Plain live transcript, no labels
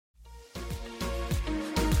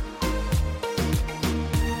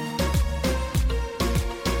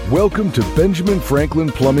Welcome to Benjamin Franklin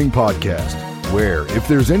Plumbing Podcast, where if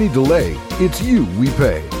there's any delay, it's you we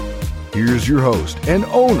pay. Here's your host and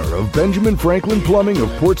owner of Benjamin Franklin Plumbing of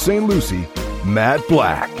Port St. Lucie, Matt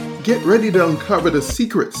Black. Get ready to uncover the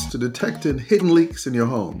secrets to detecting hidden leaks in your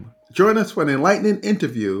home. Join us for an enlightening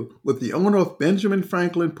interview with the owner of Benjamin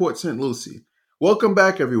Franklin Port St. Lucie. Welcome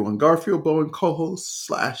back, everyone. Garfield Bowen,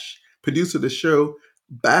 co-host / producer of the show,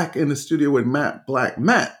 back in the studio with Matt Black.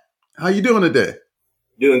 Matt, how you doing today?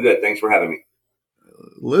 Doing good. Thanks for having me.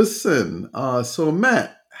 Listen, so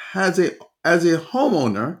Matt, as a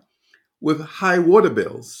homeowner with high water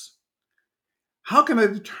bills, how can I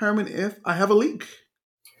determine if I have a leak?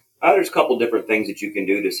 There's a couple different things that you can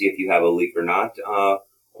do to see if you have a leak or not.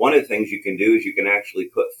 One of the things you can do is you can actually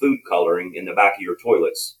put food coloring in the back of your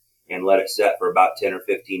toilets and let it set for about 10 or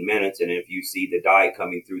 15 minutes. And if you see the dye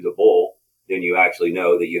coming through the bowl, then you actually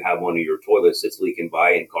know that you have one of your toilets that's leaking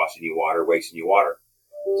by and costing you water, wasting you water.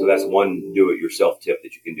 So that's one do-it-yourself tip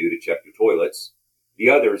that you can do to check your toilets.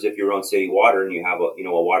 The other is if you're on city water and you have a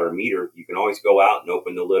water meter, you can always go out and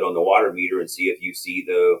open the lid on the water meter and see if you see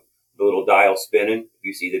the little dial spinning. If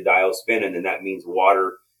you see the dial spinning, then that means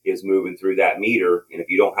water is moving through that meter. And if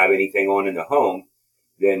you don't have anything on in the home,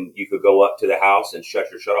 then you could go up to the house and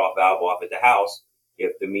shut your shut-off valve off at the house.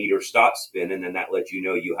 If the meter stops spinning, then that lets you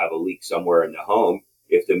know you have a leak somewhere in the home.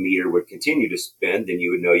 If the meter would continue to spin, then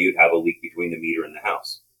you would know you'd have a leak between the meter and the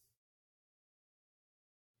house.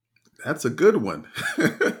 That's a good one.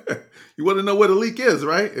 You want to know what a leak is,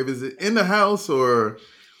 right? If it's in the house or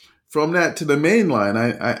from that to the main line.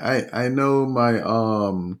 I know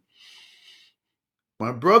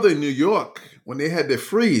my brother in New York, when they had the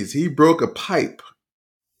freeze, he broke a pipe.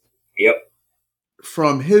 Yep.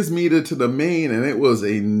 From his meter to the main, and it was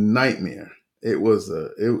a nightmare. It was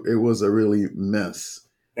a really mess.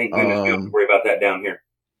 Thank goodness we don't have to worry about that down here.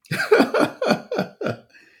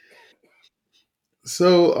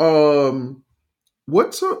 So,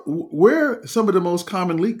 where are some of the most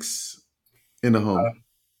common leaks in the home?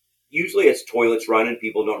 Usually it's toilets running.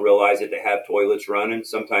 People don't realize that they have toilets running.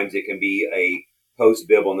 Sometimes it can be a hose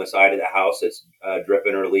bib on the side of the house that's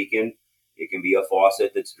dripping or leaking. It can be a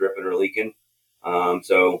faucet that's dripping or leaking.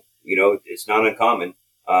 So, it's not uncommon.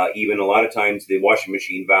 Even a lot of times the washing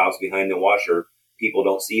machine valves behind the washer, people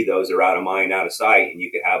don't see those. They're out of mind, out of sight, and you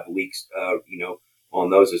could have leaks, on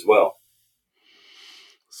those as well.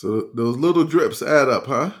 So those little drips add up,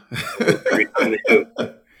 huh? Every time they do.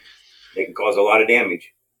 They can cause a lot of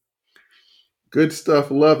damage. Good stuff.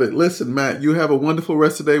 Love it. Listen, Matt, you have a wonderful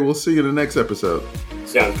rest of the day. We'll see you in the next episode.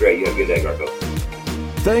 Sounds great. You have a good day, Garfield.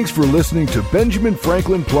 Thanks for listening to Benjamin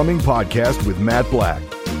Franklin Plumbing Podcast with Matt Black.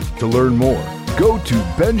 To learn more, go to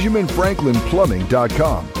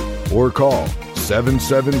benjaminfranklinplumbing.com or call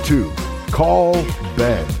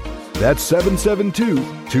 772-CALL-BEN. That's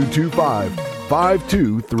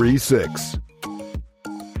 772-225-5236.